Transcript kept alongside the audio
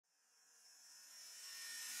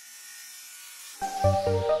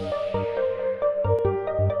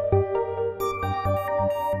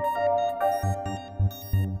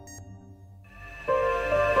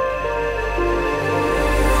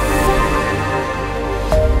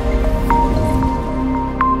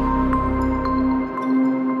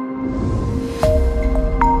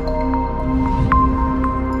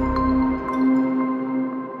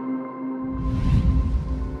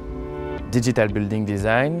Digital Building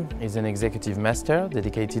Design is an executive master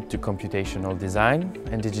dedicated to computational design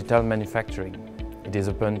and digital manufacturing. It is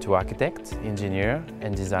open to architects, engineers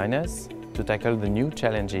and designers to tackle the new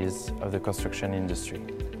challenges of the construction industry.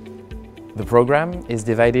 The program is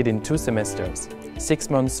divided in 2 semesters, 6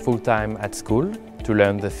 months full-time at school to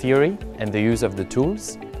learn the theory and the use of the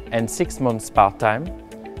tools, and 6 months part-time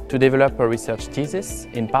to develop a research thesis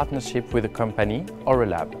in partnership with a company or a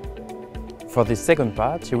lab. For this second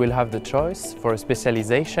part, you will have the choice for a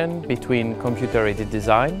specialization between computer-aided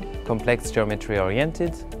design, complex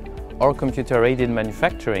geometry-oriented, or computer-aided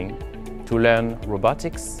manufacturing to learn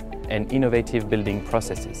robotics and innovative building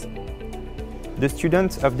processes. The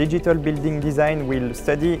students of Digital Building Design will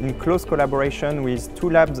study in close collaboration with 2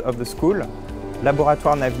 labs of the school,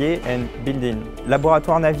 Laboratoire Navier and Building.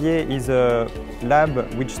 Laboratoire Navier is a lab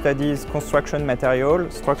which studies construction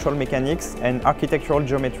material, structural mechanics and architectural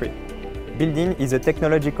geometry. Building is a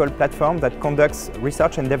technological platform that conducts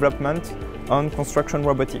research and development on construction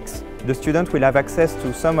robotics. The student will have access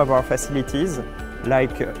to some of our facilities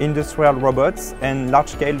like industrial robots and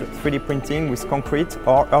large-scale 3D printing with concrete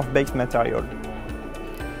or earth-based material.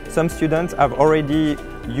 Some students have already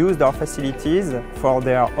used our facilities for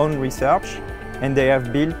their own research, and they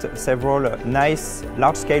have built several nice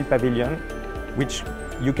large-scale pavilions which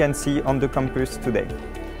you can see on the campus today.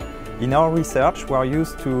 In our research, we are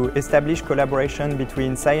used to establish collaboration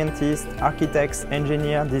between scientists, architects,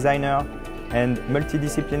 engineers, designers, and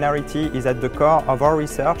multidisciplinarity is at the core of our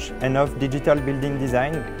research and of digital building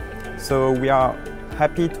design. So we are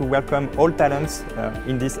happy to welcome all talents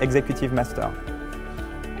in this executive master.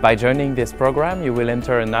 By joining this program, you will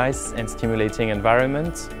enter a nice and stimulating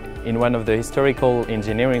environment in one of the historical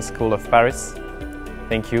engineering schools of Paris.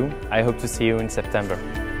 Thank you. I hope to see you in September.